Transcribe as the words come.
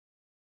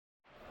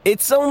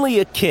It's only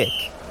a kick,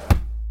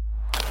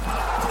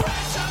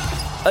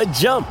 a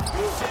jump,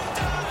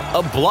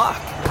 a block.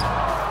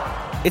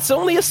 It's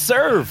only a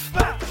serve.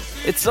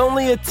 It's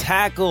only a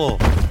tackle,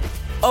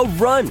 a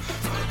run.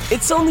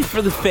 It's only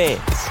for the fans.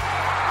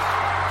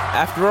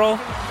 After all,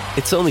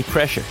 it's only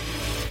pressure.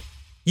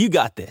 You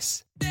got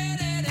this.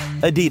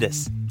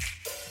 Adidas.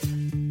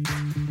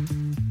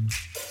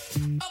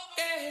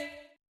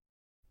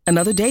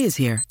 Another day is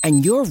here,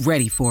 and you're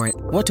ready for it.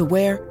 What to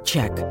wear?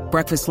 Check.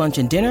 Breakfast, lunch,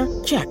 and dinner?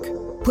 Check.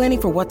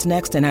 Planning for what's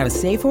next and how to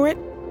save for it?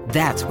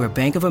 That's where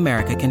Bank of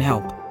America can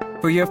help.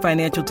 For your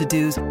financial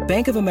to-dos,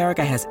 Bank of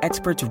America has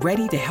experts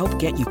ready to help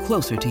get you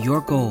closer to your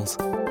goals.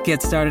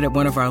 Get started at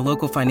one of our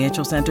local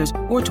financial centers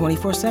or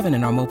 24/7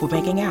 in our mobile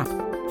banking app.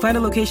 Find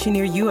a location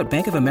near you at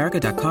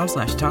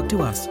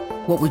bankofamerica.com/talktous.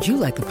 What would you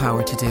like the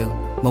power to do?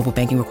 Mobile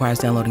banking requires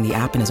downloading the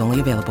app and is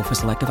only available for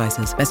select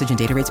devices. Message and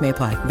data rates may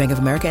apply. Bank of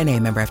America NA,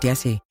 member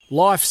FDIC.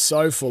 Life's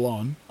so full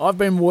on. I've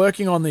been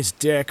working on this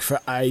deck for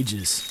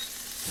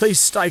ages. These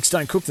steaks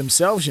don't cook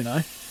themselves, you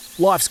know.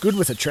 Life's good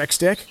with a Trex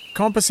deck.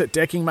 Composite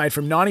decking made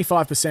from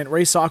 95%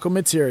 recycled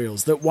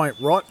materials that won't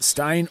rot,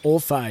 stain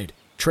or fade.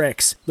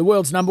 Trex, the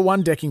world's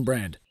 #1 decking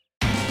brand.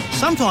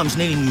 Sometimes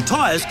needing new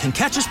tyres can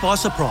catch us by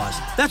surprise.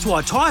 That's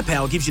why Tyre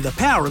Power gives you the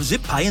power of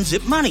Zip Pay and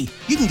Zip Money.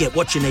 You can get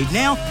what you need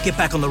now, get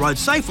back on the road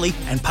safely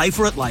and pay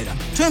for it later.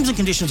 Terms and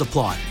conditions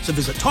apply. So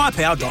visit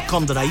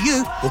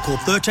tyrepower.com.au or call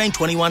 13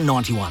 21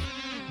 91.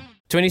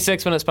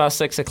 26 minutes past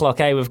 6 o'clock.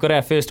 Hey, we've got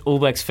our first All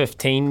Blacks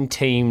 15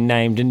 team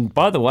named. And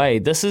by the way,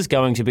 this is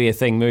going to be a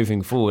thing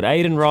moving forward.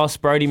 Aiden Ross,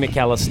 Brodie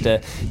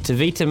McAllister,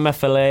 Tavita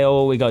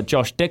Mafaleo, we got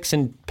Josh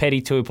Dixon, Paddy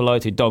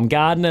Tuipulotu, Dom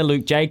Gardner,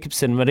 Luke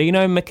Jacobson,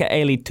 Marino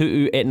Mikaeli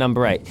Tu'u at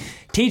number 8.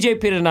 TJ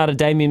Perenara,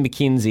 Damien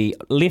McKenzie,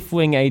 left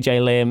wing AJ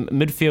Lamb,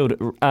 midfield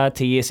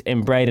RTS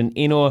and Braden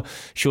Ennor,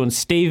 Sean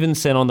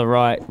Stevenson on the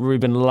right,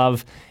 Ruben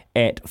Love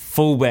at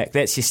fullback.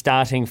 That's your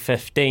starting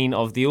 15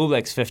 of the All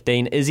Blacks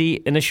 15.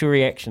 Izzy, initial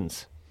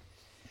reactions?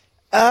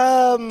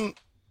 Yeah,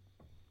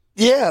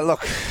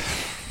 look,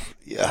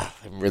 I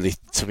haven't really,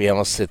 to be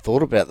honest,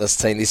 thought about this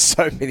team. There's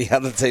so many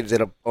other teams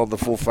that are on the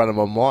forefront of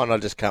my mind. I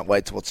just can't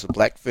wait to watch the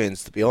Black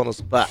Ferns, to be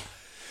honest. But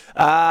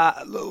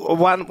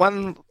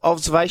one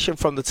observation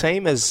from the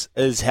team is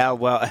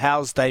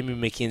how's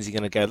Damien McKenzie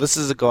going to go? This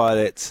is a guy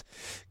that's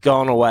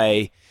gone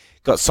away,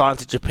 got signed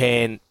to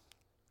Japan,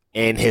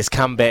 and has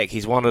come back.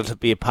 He's wanted to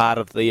be a part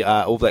of the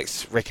All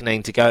Blacks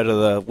reckoning to go to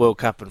the World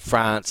Cup in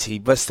France. He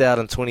missed out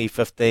in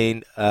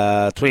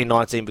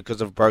 2019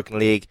 because of a broken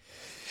leg.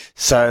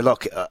 So,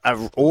 look,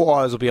 all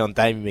eyes will be on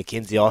Damien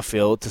McKenzie, I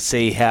feel, to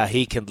see how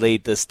he can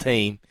lead this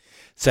team.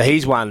 So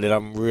he's one that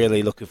I'm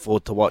really looking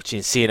forward to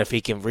watching, seeing if he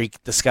can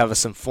rediscover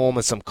some form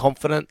and some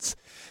confidence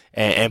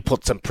and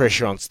put some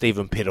pressure on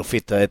Stephen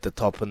Perofeta at the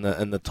top in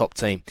the top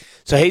team.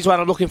 So he's one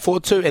I'm looking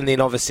forward to. And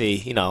then obviously,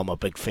 you know, I'm a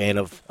big fan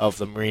of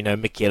the Marino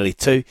Mikaeli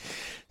too.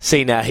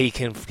 Seeing how he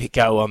can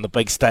go on the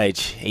big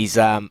stage. He's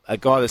a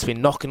guy that's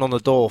been knocking on the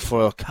door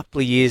for a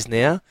couple of years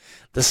now.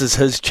 This is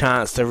his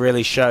chance to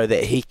really show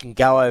that he can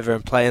go over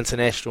and play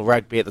international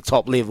rugby at the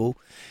top level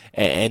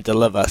and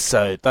deliver.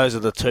 So those are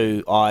the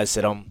two eyes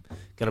that I'm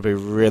going to be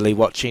really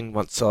watching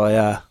once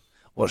I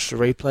watch the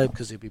replay,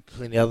 because there'll be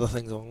plenty of other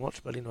things I want to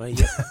watch. But anyway,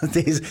 yeah.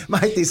 there's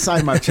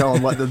so much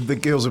on. Like the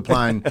girls are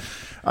playing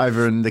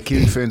over, and the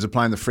Kiwi Ferns are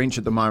playing the French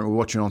at the moment. We're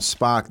watching on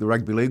Spark, the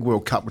Rugby League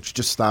World Cup, which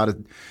just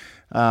started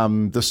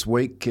this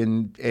week.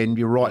 And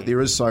you're right,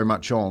 there is so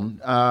much on.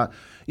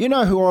 You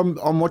know who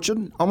I'm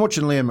watching? I'm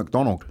watching Liam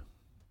McDonald.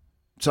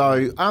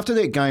 So after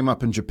that game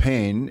up in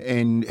Japan,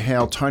 and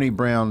how Tony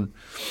Brown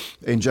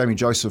and Jamie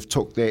Joseph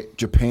took that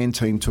Japan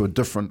team to a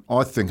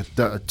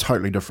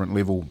totally different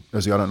level,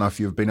 Izzy. I don't know if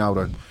you've been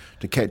able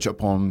to catch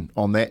up on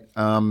that.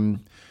 I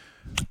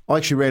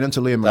actually ran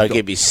into Liam McDonald. Don't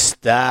get me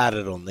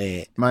started on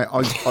that. Mate,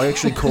 I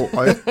actually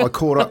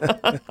caught up.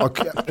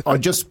 I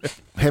just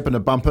happened to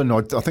bump in. I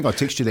think I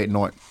texted you that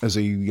night as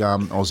I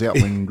was out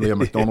when Liam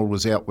McDonald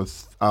was out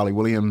with Ali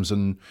Williams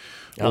and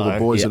all the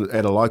boys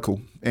at a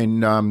local,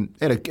 and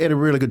had a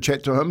really good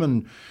chat to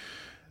him.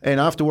 And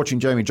after watching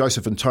Jamie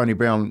Joseph and Tony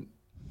Brown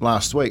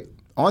last week,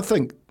 I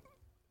think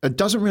it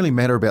doesn't really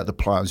matter about the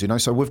players, you know.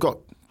 So we've got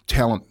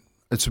talent.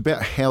 It's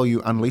about how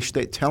you unleash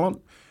that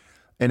talent.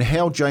 And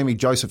how Jamie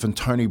Joseph and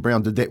Tony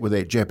Brown did that with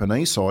that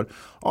Japanese side.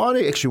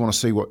 I actually want to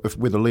see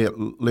whether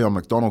Leon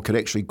McDonald could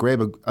actually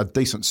grab a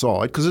decent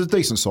side, because it's a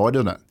decent side,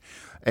 isn't it?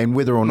 And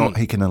whether or not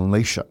he can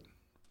unleash it.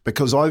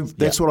 Because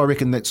that's what I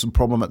reckon that's the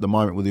problem at the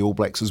moment with the All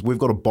Blacks, is we've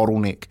got a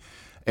bottleneck,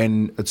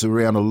 and it's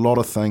around a lot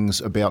of things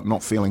about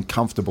not feeling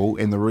comfortable,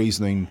 and the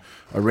reasoning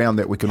around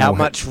that we can How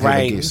much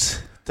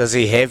reins does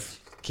he have,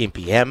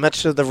 Kempy? How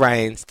much of the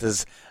reins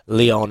does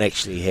Leon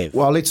actually have?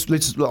 Well,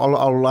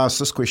 I'll ask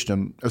this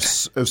question: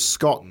 if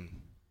Scott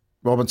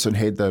Robinson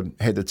had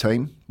the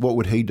team, what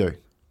would he do?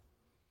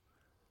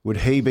 Would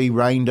he be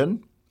reined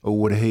in, or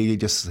would he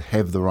just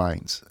have the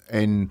reins?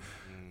 And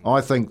I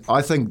think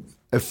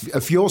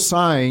if you're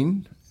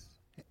saying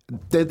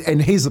that,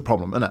 and here's the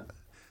problem, isn't it?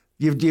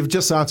 You've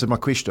just answered my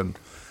question.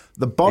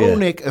 The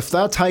bottleneck, if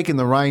they're taking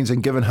the reins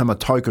and giving him a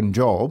token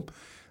job,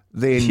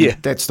 then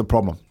that's the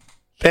problem.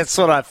 That's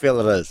what I feel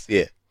it is.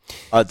 Yeah,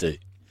 I do.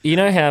 You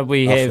know how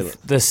we I feel have it.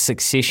 this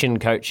succession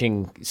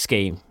coaching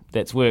scheme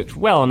that's worked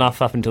well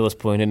enough up until this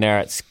point, and now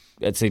it's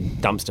a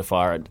dumpster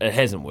fire. It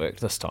hasn't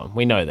worked this time.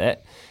 We know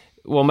that.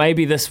 Well,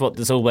 maybe what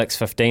this All Blacks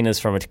 15 is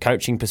from a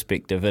coaching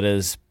perspective. It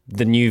is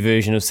the new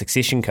version of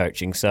succession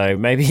coaching. So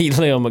maybe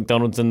Leon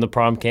McDonald's in the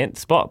prime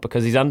spot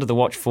because he's under the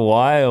watchful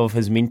eye of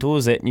his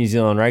mentors at New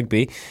Zealand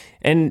Rugby.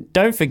 And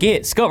don't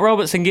forget, Scott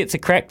Robertson gets a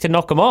crack to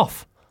knock him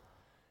off.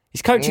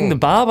 He's coaching the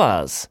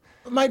Barbars.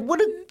 Mate,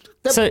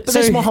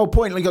 that's my whole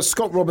point. You got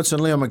Scott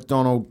Robertson, Leon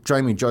McDonald,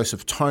 Jamie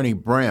Joseph, Tony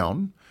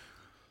Brown.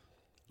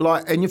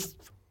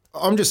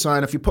 I'm just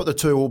saying, if you put the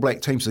two All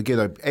Black teams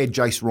together, add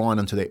Jace Ryan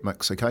into that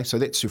mix, okay? So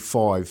that's your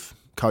 5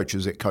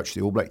 coaches that coach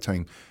the All Black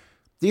team.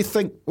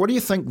 What do you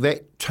think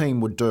that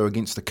team would do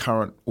against the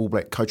current All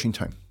Black coaching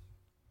team?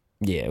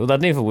 Yeah, well,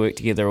 they'd never work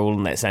together all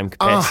in that same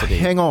capacity.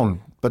 Hang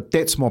on, but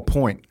that's my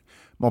point.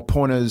 My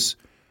point is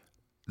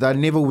they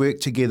never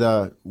work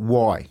together.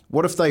 Why?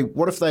 What if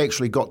they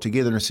actually got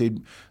together and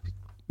said,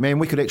 man,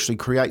 we could actually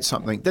create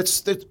something?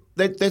 That's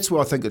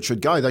where I think it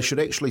should go. They should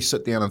actually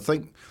sit down and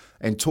think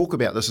and talk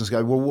about this and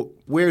go, well,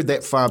 we're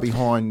that far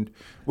behind.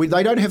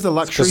 They don't have the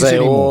luxuries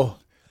anymore.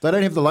 They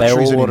don't have the luxuries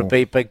anymore. They all want to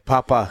be Big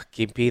Papa,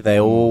 Gimpy. They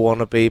all want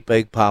to be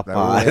Big Papa.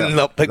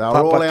 Not Big Papa.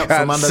 They're all out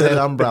from under that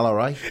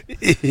umbrella, eh?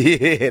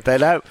 Yeah, they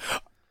don't.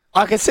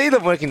 I can see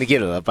them working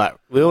together, but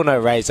we all know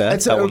Razor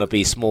don't want to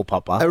be Small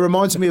Papa. It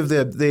reminds me of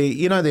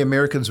the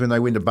Americans when they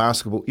went to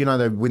basketball.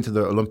 They went to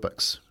the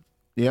Olympics.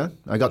 Yeah,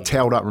 they got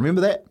towed up. Remember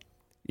that?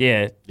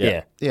 Yeah.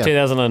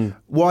 2000.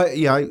 Why?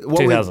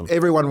 2000.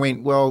 Everyone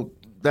went, well,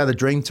 they're the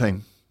dream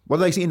team. What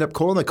did they end up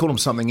calling? They called them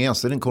something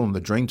else. They didn't call them the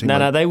dream team.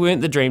 No, they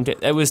weren't the dream team.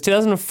 It was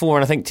 2004,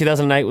 and I think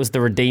 2008 was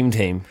the Redeem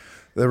team.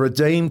 The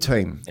Redeem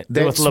team.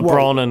 With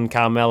LeBron and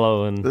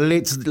Carmelo and.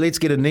 Let's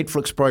get a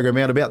Netflix program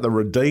out about the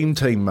Redeem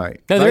team,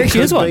 mate. No, there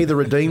actually is one. Be the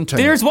Redeem team.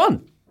 There is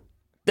one.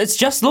 It's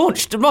just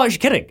launched. I'm not actually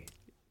kidding.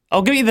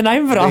 I'll give you the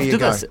name of it after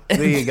this.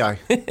 There you go.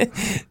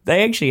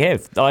 They actually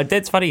have.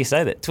 That's funny you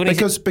say that.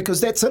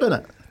 Because that's it, isn't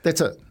it?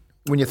 That's it.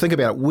 When you think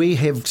about it, we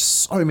have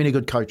so many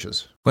good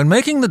coaches. When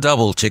making the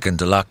double chicken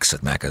deluxe at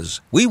Macca's,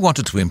 we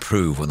wanted to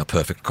improve on the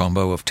perfect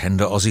combo of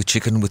tender Aussie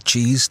chicken with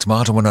cheese,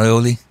 tomato and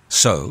aioli.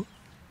 So,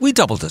 we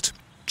doubled it.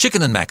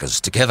 Chicken and Macca's,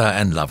 together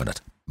and loving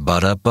it.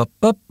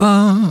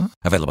 Ba-da-ba-ba-ba.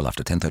 Available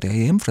after 10:30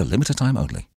 a.m. for a limited time only.